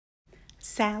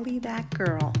Sally that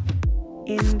girl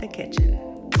in the kitchen.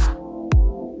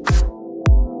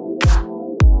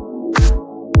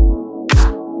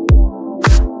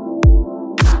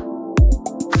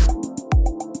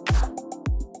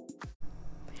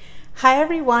 Hi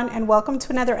everyone, and welcome to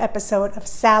another episode of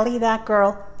Sally that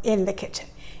girl in the kitchen.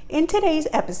 In today's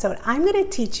episode, I'm going to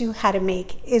teach you how to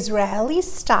make Israeli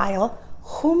style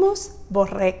hummus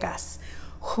borrecas.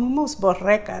 Hummus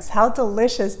borrecas, how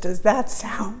delicious does that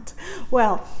sound?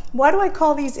 Well, why do I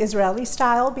call these Israeli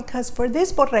style? Because for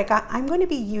this borreca, I'm going to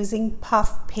be using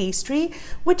puff pastry,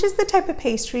 which is the type of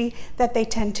pastry that they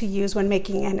tend to use when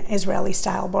making an Israeli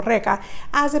style borreca,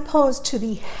 as opposed to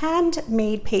the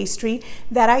handmade pastry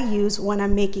that I use when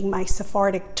I'm making my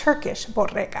Sephardic Turkish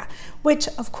borreca, which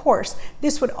of course,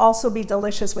 this would also be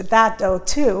delicious with that dough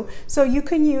too. So you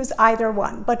can use either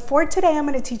one. But for today, I'm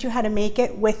going to teach you how to make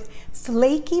it with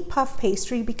flaky puff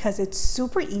pastry because it's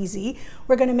super easy.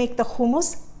 We're going to make the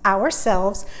hummus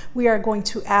ourselves. We are going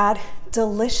to add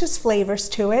delicious flavors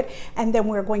to it, and then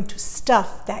we're going to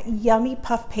stuff that yummy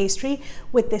puff pastry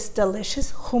with this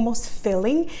delicious hummus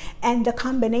filling, and the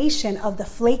combination of the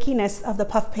flakiness of the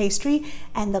puff pastry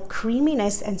and the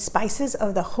creaminess and spices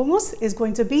of the hummus is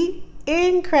going to be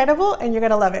incredible, and you're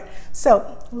going to love it.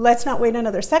 So let's not wait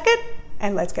another second,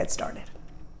 and let's get started.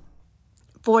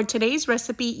 For today's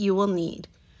recipe, you will need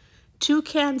 2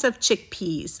 cans of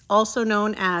chickpeas, also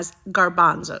known as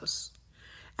garbanzos,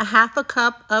 a half a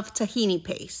cup of tahini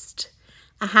paste,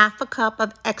 a half a cup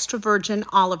of extra virgin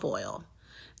olive oil,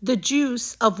 the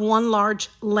juice of 1 large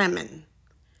lemon,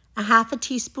 a half a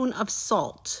teaspoon of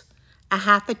salt, a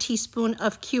half a teaspoon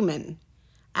of cumin,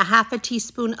 a half a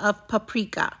teaspoon of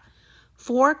paprika,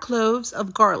 4 cloves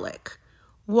of garlic,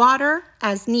 water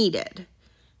as needed,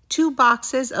 2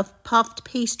 boxes of puffed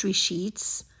pastry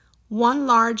sheets, 1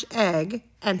 large egg,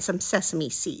 and some sesame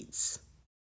seeds.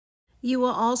 You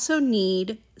will also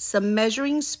need some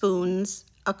measuring spoons,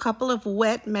 a couple of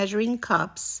wet measuring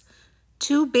cups,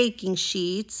 2 baking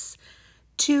sheets,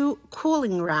 2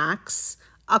 cooling racks,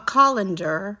 a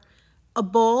colander, a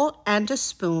bowl and a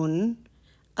spoon,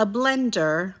 a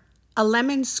blender, a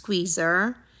lemon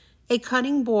squeezer, a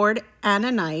cutting board and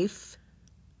a knife,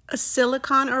 a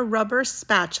silicone or rubber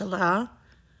spatula,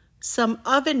 some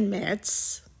oven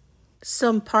mitts,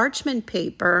 some parchment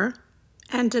paper,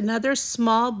 and another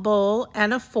small bowl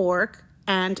and a fork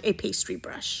and a pastry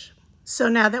brush. So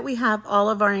now that we have all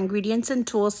of our ingredients and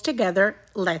tools together,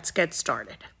 let's get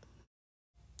started.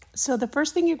 So the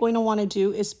first thing you're going to want to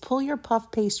do is pull your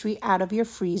puff pastry out of your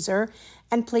freezer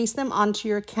and place them onto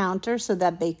your counter so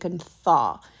that they can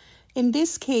thaw. In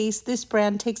this case, this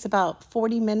brand takes about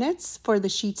 40 minutes for the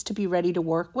sheets to be ready to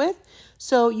work with.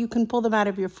 So you can pull them out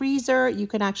of your freezer. You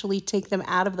can actually take them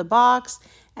out of the box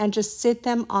and just sit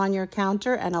them on your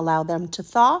counter and allow them to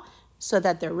thaw so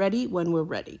that they're ready when we're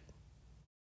ready.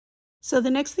 So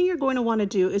the next thing you're going to want to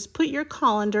do is put your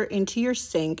colander into your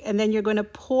sink, and then you're going to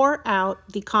pour out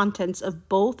the contents of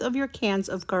both of your cans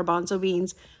of garbanzo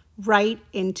beans right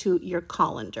into your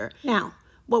colander. Now,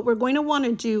 what we're going to want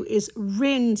to do is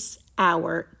rinse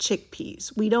our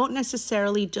chickpeas. We don't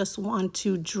necessarily just want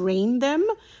to drain them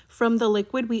from the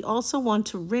liquid. We also want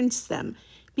to rinse them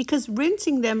because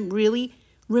rinsing them really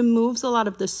removes a lot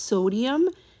of the sodium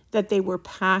that they were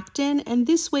packed in. And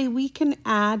this way we can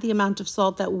add the amount of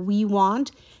salt that we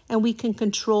want, and we can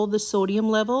control the sodium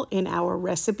level in our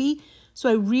recipe. So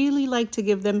I really like to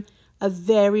give them a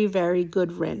very, very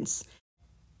good rinse.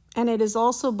 And it is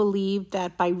also believed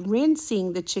that by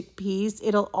rinsing the chickpeas,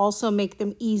 it'll also make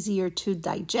them easier to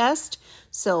digest.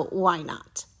 So why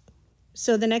not?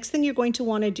 So the next thing you're going to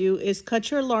want to do is cut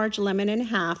your large lemon in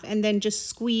half and then just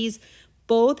squeeze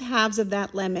both halves of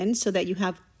that lemon so that you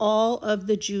have all of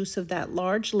the juice of that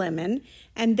large lemon.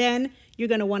 And then you're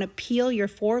going to want to peel your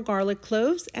 4 garlic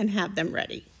cloves and have them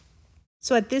ready.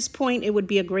 So at this point, it would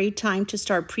be a great time to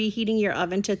start preheating your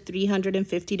oven to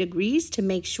 350 degrees to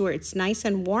make sure it's nice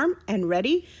and warm and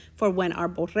ready for when our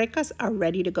borrecas are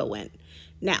ready to go in.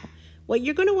 Now, what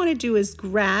you're going to want to do is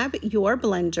grab your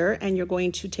blender, and you're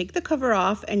going to take the cover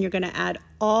off, and you're going to add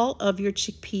all of your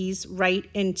chickpeas right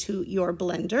into your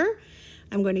blender.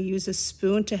 I'm going to use a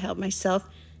spoon to help myself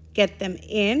get them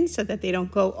in so that they don't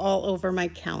go all over my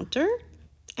counter.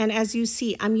 And as you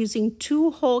see, I'm using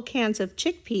 2 whole cans of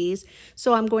chickpeas,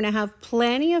 so I'm going to have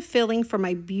plenty of filling for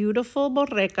my beautiful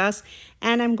borrecas,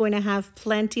 and I'm going to have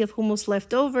plenty of hummus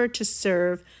left over to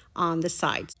serve on the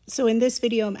sides. So in this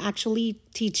video, I'm actually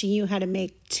teaching you how to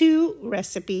make 2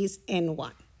 recipes in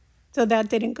one. So that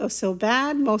didn't go so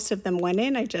bad. Most of them went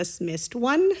in. I just missed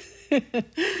one.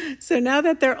 So now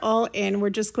that they're all in, we're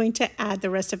just going to add the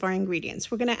rest of our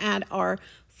ingredients. We're going to add our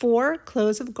 4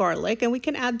 cloves of garlic, and we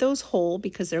can add those whole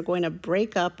because they're going to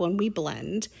break up when we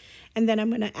blend. And then I'm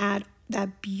going to add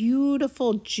that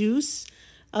beautiful juice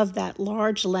of that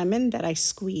large lemon that I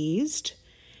squeezed.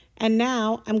 And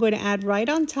now I'm going to add right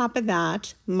on top of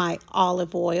that my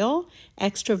olive oil,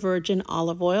 extra virgin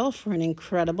olive oil for an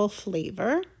incredible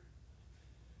flavor.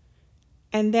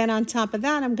 And then on top of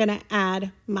that, I'm going to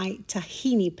add my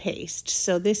tahini paste.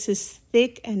 So this is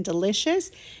thick and delicious,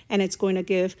 and it's going to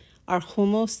give our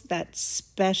hummus that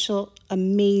special,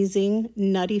 amazing,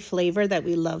 nutty flavor that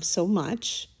we love so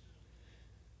much.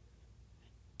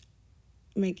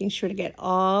 Making sure to get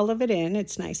all of it in.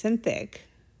 It's nice and thick.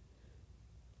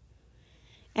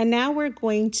 And now we're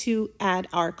going to add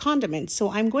our condiments. So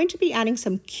I'm going to be adding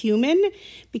some cumin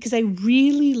because I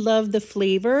really love the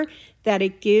flavor that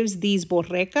it gives these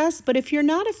borrecas. But if you're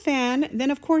not a fan,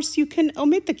 then of course you can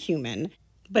omit the cumin.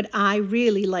 But I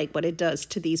really like what it does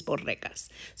to these borrecas.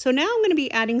 So now I'm going to be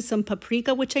adding some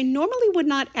paprika, which I normally would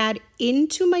not add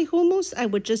into my hummus. I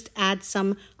would just add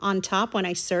some on top when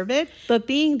I serve it. But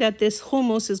being that this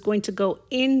hummus is going to go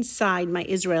inside my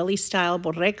Israeli style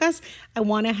borrecas, I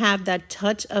want to have that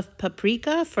touch of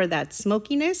paprika for that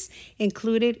smokiness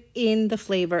included in the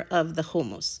flavor of the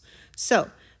hummus.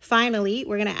 So finally,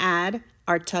 we're going to add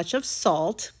our touch of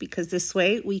salt because this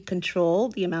way we control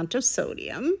the amount of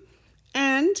sodium.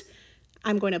 And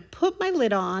I'm going to put my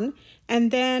lid on,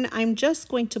 and then I'm just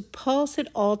going to pulse it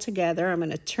all together. I'm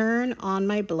going to turn on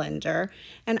my blender,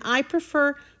 and I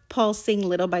prefer pulsing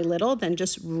little by little than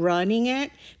just running it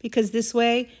because this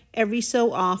way, every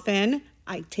so often,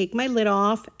 I take my lid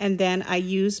off and then I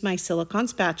use my silicone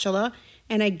spatula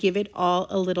and I give it all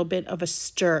a little bit of a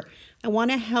stir. I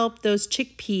want to help those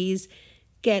chickpeas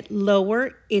get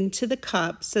lower into the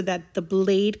cup so that the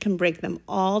blade can break them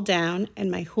all down and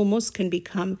my hummus can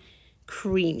become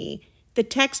creamy. The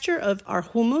texture of our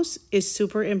hummus is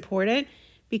super important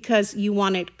because you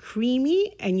want it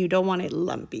creamy and you don't want it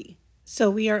lumpy. So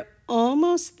we are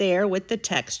almost there with the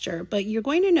texture, but you're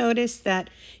going to notice that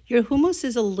your hummus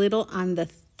is a little on the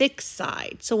thick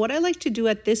side. So what I like to do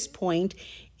at this point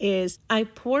is I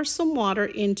pour some water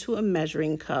into a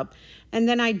measuring cup and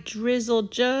then I drizzle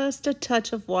just a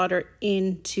touch of water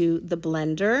into the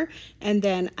blender and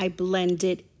then I blend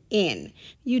it in.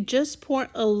 You just pour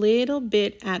a little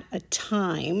bit at a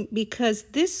time because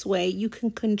this way you can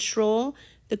control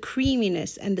the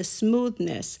creaminess and the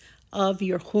smoothness of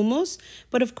your hummus.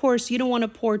 But of course, you don't want to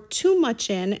pour too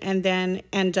much in and then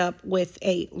end up with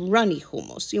a runny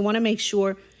hummus. You want to make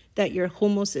sure that your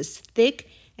hummus is thick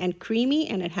and creamy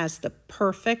and it has the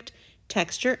perfect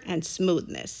texture and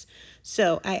smoothness.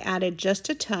 So I added just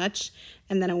a touch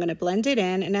and then I'm going to blend it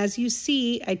in. And as you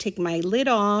see, I take my lid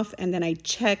off and then I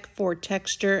check for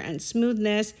texture and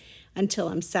smoothness until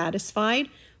I'm satisfied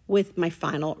with my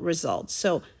final results.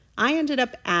 So I ended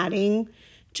up adding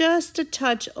just a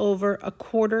touch over a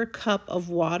 1/4 cup of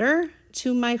water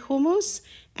to my hummus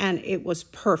and it was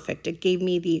perfect. It gave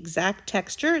me the exact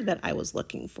texture that I was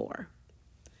looking for.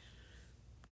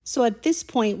 So at this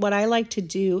point, what I like to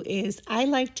do is I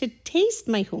like to taste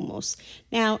my hummus.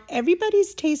 Now,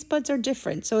 everybody's taste buds are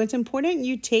different, so it's important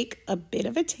you take a bit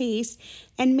of a taste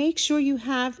and make sure you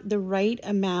have the right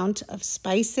amount of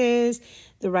spices,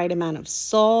 the right amount of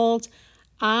salt.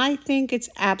 I think it's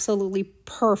absolutely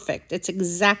perfect. It's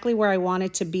exactly where I want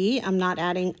it to be. I'm not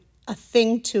adding a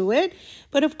thing to it.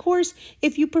 But of course,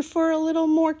 if you prefer a little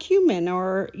more cumin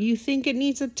or you think it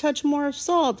needs a touch more of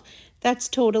salt, that's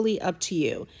totally up to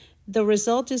you. The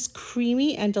result is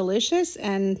creamy and delicious,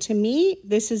 and to me,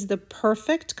 this is the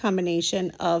perfect combination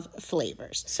of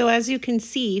flavors. So as you can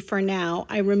see, for now,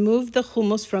 I removed the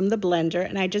hummus from the blender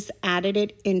and I just added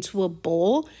it into a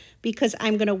bowl because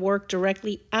I'm going to work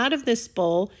directly out of this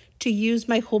bowl to use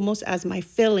my hummus as my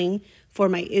filling for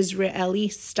my Israeli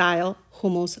style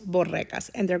hummus borrecas,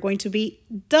 and they're going to be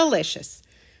delicious.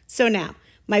 So now,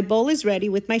 my bowl is ready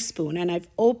with my spoon and I've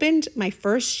opened my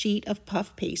first sheet of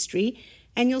puff pastry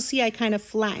and you'll see I kind of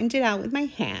flattened it out with my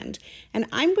hand and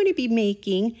I'm going to be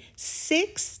making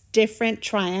 6 different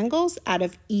triangles out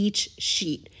of each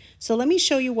sheet. So let me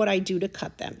show you what I do to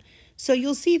cut them. So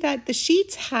you'll see that the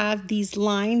sheets have these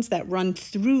lines that run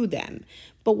through them,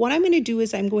 but what I'm going to do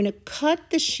is I'm going to cut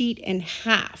the sheet in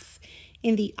half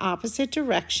in the opposite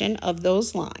direction of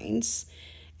those lines,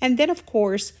 and then of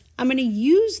course I'm going to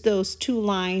use those 2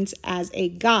 lines as a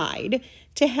guide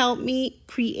to help me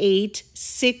create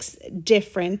 6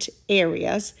 different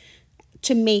areas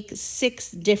to make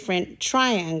 6 different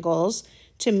triangles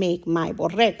to make my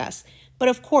borrecas. But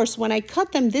of course, when I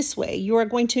cut them this way, you are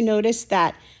going to notice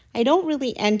that I don't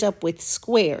really end up with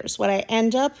squares. What I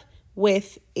end up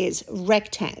with is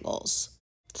rectangles.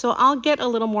 So I'll get a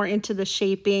little more into the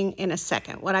shaping in a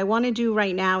second. What I want to do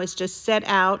right now is just set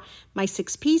out my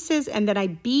 6 pieces, and then I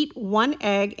beat 1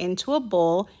 egg into a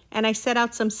bowl, and I set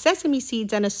out some sesame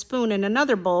seeds and a spoon in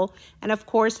another bowl, and of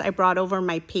course I brought over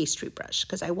my pastry brush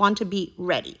because I want to be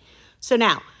ready. So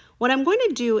now what I'm going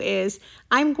to do is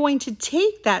I'm going to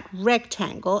take that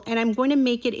rectangle and I'm going to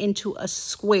make it into a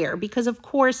square, because of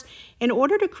course in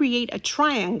order to create a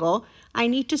triangle I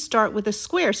need to start with a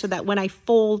square so that when I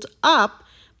fold up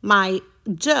my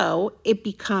dough, it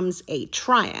becomes a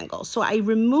triangle. So I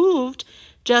removed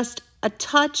just a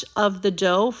touch of the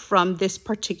dough from this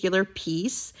particular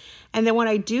piece. And then what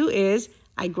I do is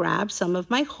I grab some of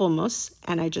my hummus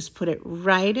and I just put it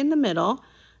right in the middle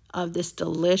of this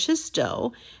delicious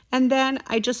dough. And then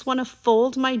I just want to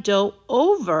fold my dough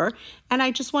over and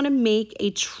I just want to make a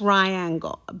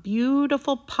triangle, a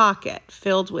beautiful pocket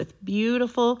filled with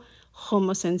beautiful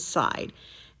hummus inside.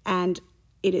 And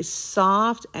it is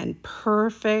soft and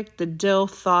perfect. The dough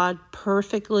thawed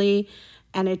perfectly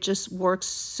and it just works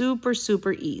super,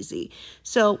 super easy.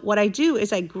 So what I do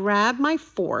is I grab my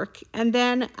fork and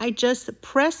then I just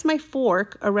press my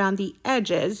fork around the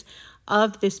edges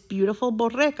of this beautiful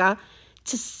borreca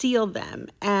to seal them.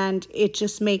 And it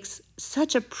just makes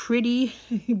such a pretty,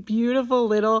 beautiful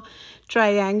little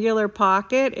triangular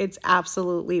pocket. It's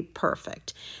absolutely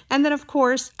perfect. And then of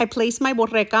course, I place my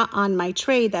borreca on my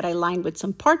tray that I lined with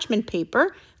some parchment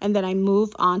paper, and then I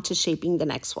move on to shaping the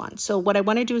next one. So what I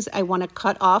want to do is I want to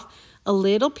cut off a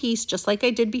little piece just like I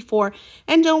did before.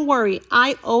 And don't worry,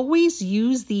 I always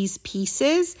use these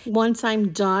pieces once I'm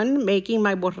done making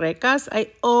my borrecas.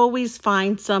 I always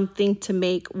find something to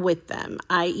make with them.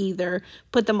 I either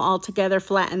put them all together,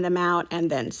 flatten them out,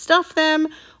 and then stuff them,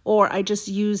 or I just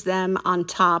use them on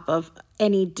top of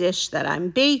any dish that I'm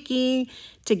baking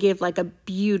to give like a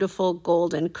beautiful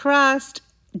golden crust.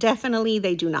 Definitely,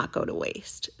 they do not go to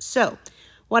waste. So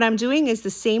what I'm doing is the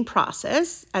same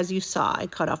process as you saw. I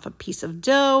cut off a piece of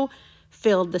dough,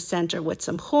 filled the center with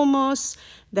some hummus,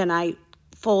 then I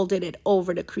folded it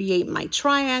over to create my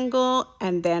triangle,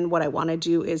 and then what I want to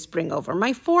do is bring over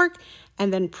my fork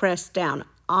and then press down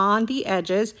on the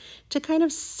edges to kind of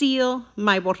seal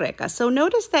my borreca. So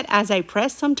notice that as I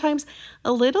press, sometimes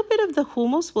a little bit of the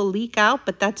hummus will leak out,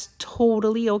 but that's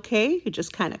totally okay. You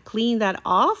just kind of clean that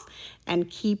off and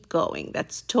keep going.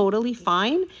 That's totally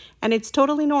fine, and it's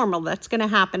totally normal. That's going to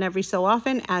happen every so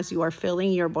often as you are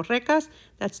filling your borrecas.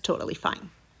 That's totally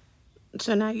fine.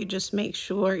 So now you just make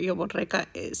sure your borreca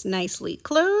is nicely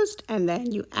closed, and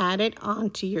then you add it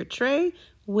onto your tray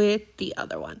with the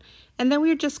other one. And then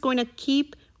we're just going to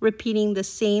keep repeating the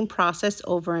same process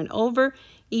over and over,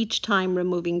 each time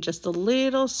removing just a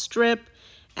little strip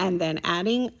and then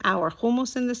adding our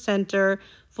hummus in the center,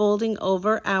 folding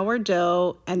over our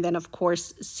dough, and then of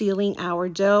course sealing our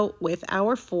dough with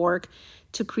our fork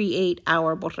to create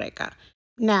our borreca.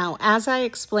 Now, as I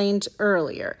explained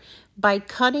earlier, by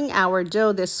cutting our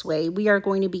dough this way, we are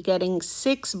going to be getting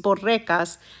 6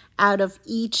 borrecas out of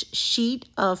each sheet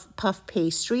of puff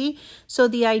pastry. So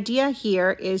the idea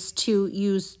here is to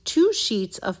use 2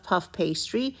 sheets of puff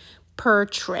pastry per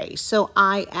tray. So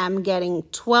I am getting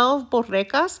 12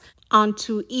 borrecas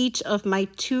onto each of my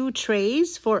 2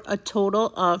 trays for a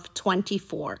total of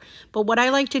 24. But what I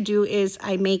like to do is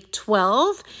I make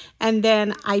 12 and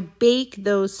then I bake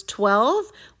those 12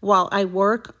 while I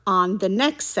work on the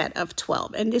next set of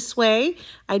 12. And this way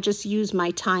I just use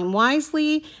my time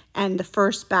wisely, and the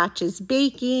first batch is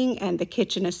baking and the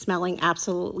kitchen is smelling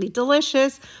absolutely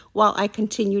delicious while I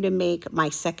continue to make my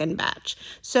second batch.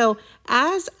 So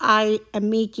as I am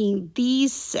making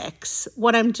these 6,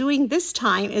 what I'm doing this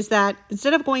time is that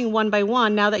instead of going one by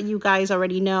one, now that you guys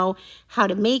already know how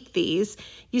to make these,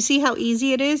 you see how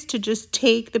easy it is to just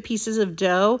take the pieces of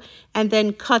dough and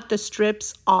then cut the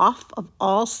strips off of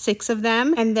all 6 of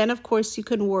them. And then of course you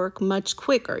can work much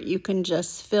quicker. You can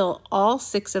just fill all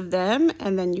 6 of them,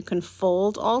 and then you can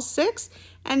fold all 6,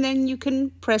 and then you can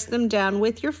press them down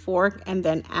with your fork and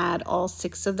then add all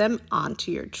 6 of them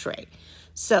onto your tray.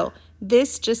 So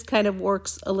this just kind of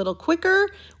works a little quicker.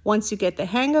 Once you get the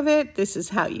hang of it, this is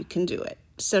how you can do it.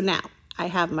 So now I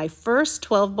have my first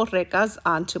 12 borrecas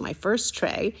onto my first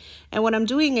tray. And what I'm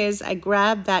doing is I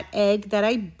grab that egg that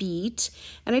I beat,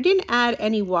 and I didn't add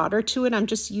any water to it. I'm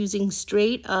just using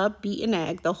straight up beaten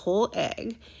egg, the whole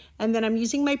egg. And then I'm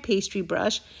using my pastry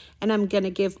brush, and I'm gonna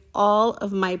give all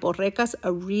of my borrecas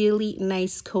a really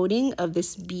nice coating of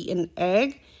this beaten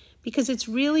egg, because it's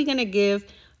really gonna give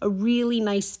a really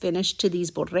nice finish to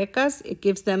these borrecas. It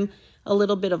gives them a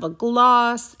little bit of a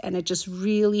gloss, and it just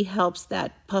really helps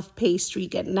that puff pastry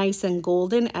get nice and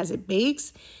golden as it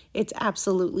bakes. It's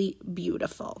absolutely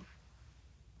beautiful.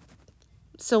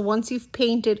 So once you've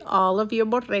painted all of your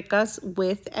borrecas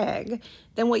with egg,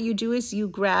 then what you do is you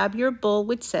grab your bowl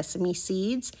with sesame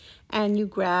seeds and you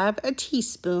grab a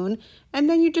teaspoon and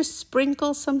then you just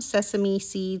sprinkle some sesame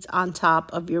seeds on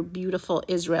top of your beautiful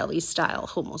Israeli style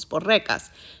hummus borrecas.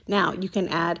 Now you can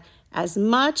add as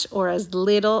much or as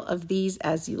little of these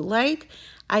as you like.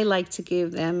 I like to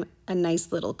give them a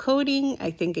nice little coating.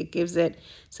 I think it gives it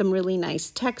some really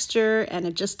nice texture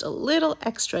and just a little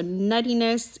extra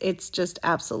nuttiness. It's just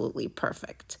absolutely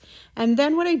perfect. And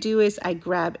then what I do is I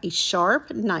grab a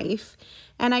sharp knife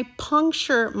and I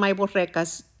puncture my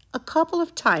borrecas a couple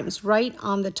of times right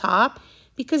on the top,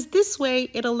 because this way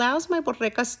it allows my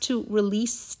borrecas to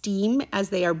release steam as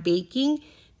they are baking,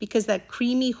 because that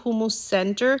creamy hummus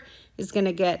center is going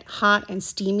to get hot and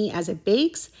steamy as it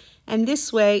bakes. And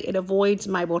this way it avoids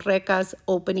my borrecas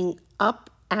opening up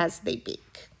as they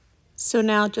bake. So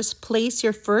now just place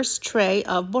your first tray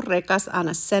of borrecas on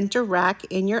a center rack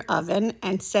in your oven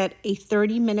and set a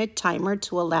 30-minute timer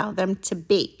to allow them to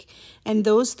bake. And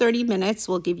those 30 minutes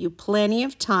will give you plenty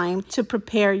of time to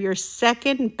prepare your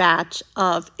second batch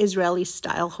of Israeli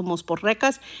style hummus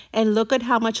borrecas. And look at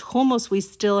how much hummus we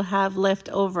still have left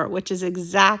over, which is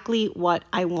exactly what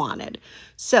I wanted.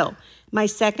 So my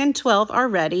second 12 are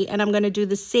ready, and I'm going to do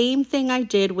the same thing I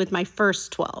did with my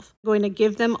first 12. I'm going to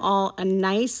give them all a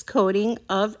nice coating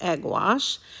of egg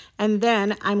wash, and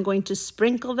then I'm going to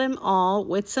sprinkle them all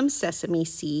with some sesame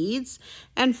seeds.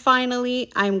 And finally,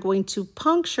 I'm going to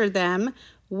puncture them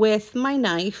with my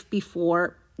knife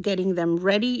before getting them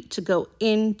ready to go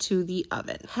into the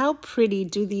oven. How pretty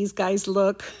do these guys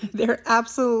look? They're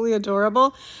absolutely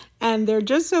adorable. And they're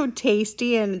just so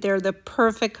tasty, and they're the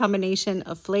perfect combination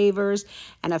of flavors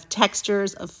and of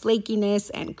textures, of flakiness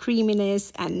and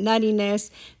creaminess and nuttiness.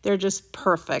 They're just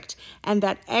perfect. And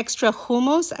that extra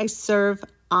hummus I serve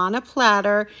on a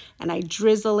platter, and I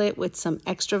drizzle it with some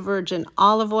extra virgin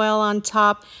olive oil on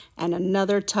top and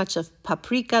another touch of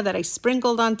paprika that I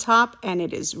sprinkled on top, and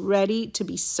it is ready to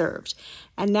be served.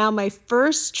 And now my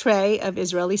first tray of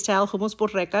Israeli style hummus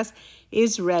borrecas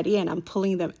is ready, and I'm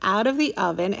pulling them out of the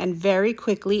oven, and very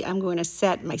quickly I'm going to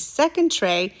set my second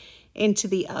tray into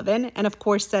the oven, and of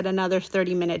course set another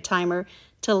 30-minute timer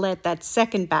to let that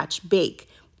second batch bake.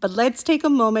 But let's take a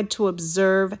moment to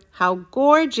observe how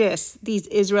gorgeous these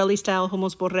Israeli style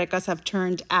hummus borrecas have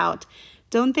turned out.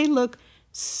 Don't they look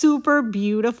super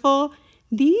beautiful?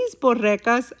 These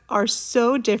borrecas are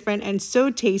so different and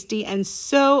so tasty and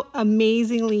so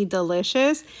amazingly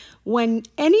delicious. When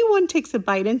anyone takes a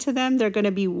bite into them, they're going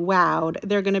to be wowed.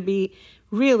 They're going to be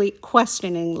really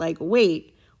questioning, like,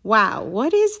 wait, wow,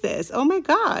 what is this? Oh my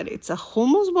God, it's a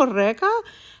hummus borreca?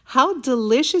 How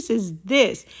delicious is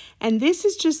this? And this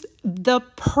is just the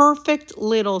perfect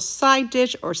little side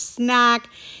dish or snack.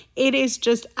 It is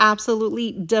just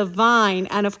absolutely divine.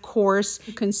 And of course,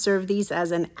 you can serve these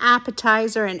as an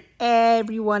appetizer and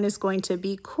everyone is going to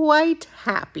be quite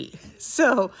happy.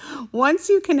 So once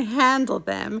you can handle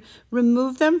them,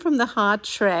 remove them from the hot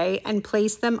tray and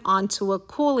place them onto a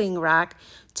cooling rack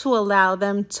to allow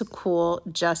them to cool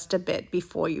just a bit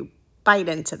before you bite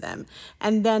into them.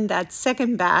 And then that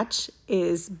second batch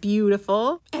is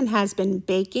beautiful and has been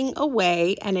baking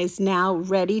away and is now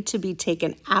ready to be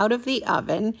taken out of the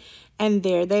oven. And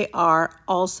there they are,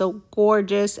 also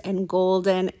gorgeous and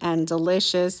golden and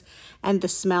delicious. And the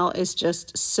smell is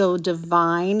just so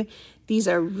divine. These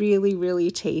are really,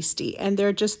 really tasty, and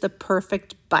they're just the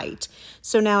perfect bite.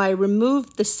 So now I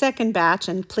removed the second batch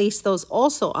and placed those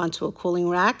also onto a cooling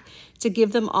rack to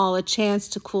give them all a chance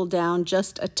to cool down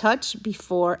just a touch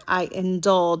before I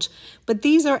indulge. But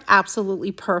these are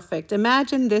absolutely perfect.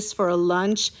 Imagine this for a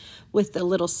lunch with a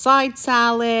little side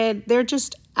salad. They're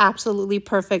just absolutely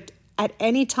perfect at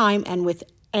any time and with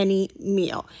any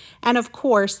meal. And of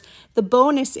course, the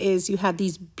bonus is you have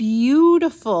these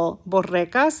beautiful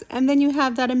borrecas, and then you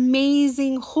have that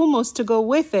amazing hummus to go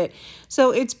with it.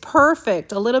 So it's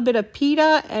perfect. A little bit of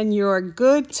pita and you're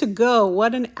good to go.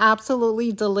 What an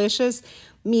absolutely delicious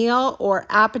meal or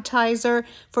appetizer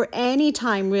for any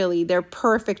time, really. They're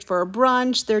perfect for a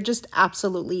brunch. They're just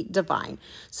absolutely divine.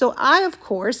 So I, of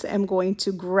course, am going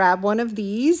to grab one of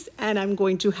these and I'm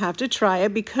going to have to try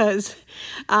it because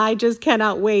I just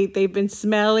cannot wait. They've been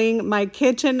smelling my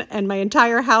kitchen and my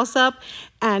entire house up,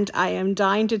 and I am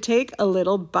dying to take a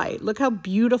little bite. Look how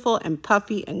beautiful and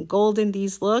puffy and golden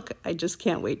these look. I just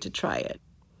can't wait to try it.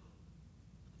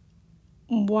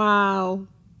 Wow.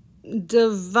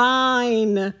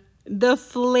 Divine. The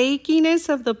flakiness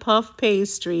of the puff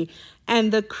pastry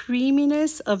and the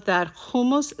creaminess of that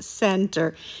hummus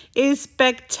center is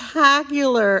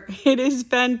spectacular. It is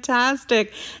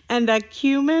fantastic. And that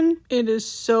cumin, it is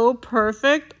so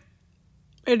perfect.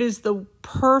 It is the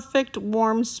perfect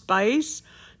warm spice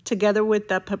together with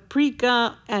the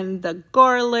paprika and the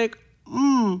garlic.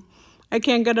 I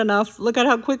can't get enough. Look at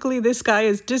how quickly this guy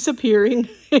is disappearing.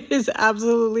 It is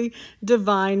absolutely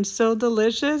divine. So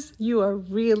delicious. You are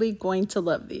really going to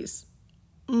love these.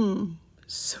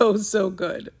 So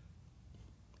good.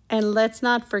 And let's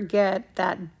not forget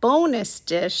that bonus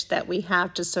dish that we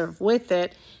have to serve with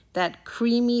it, that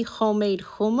creamy homemade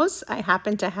hummus. I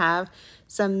happen to have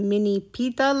some mini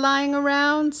pita lying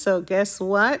around. So guess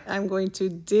what? I'm going to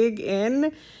dig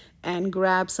in and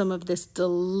grab some of this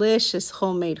delicious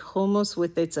homemade hummus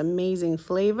with its amazing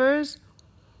flavors.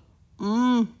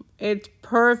 It's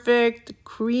perfect,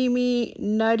 creamy,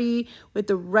 nutty, with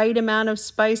the right amount of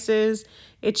spices.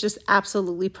 It's just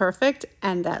absolutely perfect.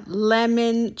 And that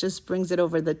lemon just brings it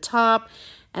over the top.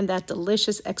 And that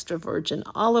delicious extra virgin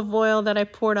olive oil that I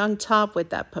poured on top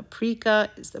with that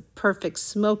paprika is the perfect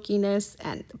smokiness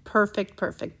and the perfect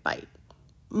bite.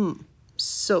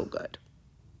 So good.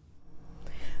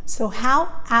 So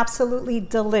how absolutely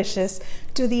delicious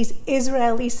do these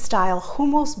Israeli style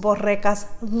hummus borrecas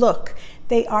look?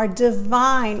 They are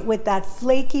divine with that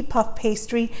flaky puff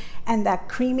pastry and that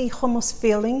creamy hummus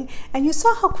filling. And you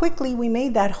saw how quickly we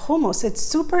made that hummus. It's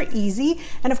super easy.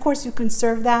 And of course you can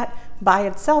serve that by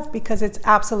itself because it's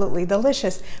absolutely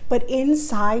delicious. But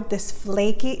inside this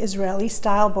flaky Israeli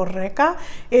style borreca,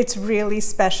 it's really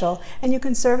special. And you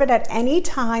can serve it at any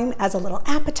time as a little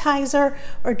appetizer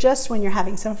or just when you're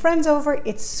having some friends over.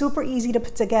 It's super easy to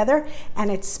put together and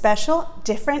it's special,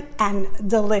 different, and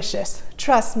delicious.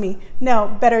 Trust me.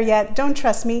 No, better yet, don't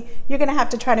trust me. You're gonna have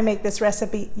to try to make this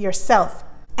recipe yourself.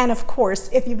 And of course,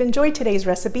 if you've enjoyed today's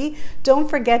recipe, don't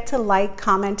forget to like,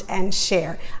 comment, and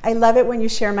share. I love it when you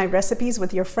share my recipes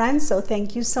with your friends, so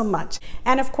thank you so much.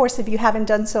 And of course, if you haven't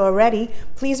done so already,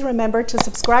 please remember to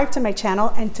subscribe to my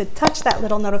channel and to touch that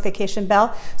little notification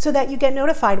bell so that you get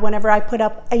notified whenever I put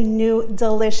up a new,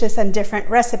 delicious, and different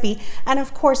recipe. And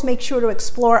of course, make sure to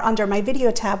explore under my video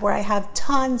tab where I have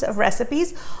tons of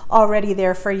recipes already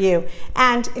there for you.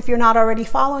 And if you're not already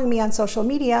following me on social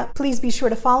media, please be sure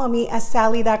to follow me as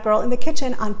Sally That Girl in the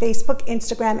Kitchen on Facebook,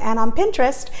 Instagram, and on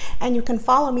Pinterest. And you can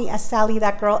follow me as Sally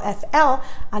That Girl FL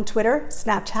on Twitter,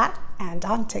 Snapchat, and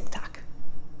on TikTok.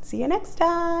 See you next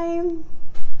time.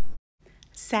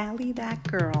 Sally That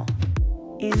Girl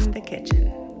in the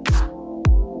Kitchen.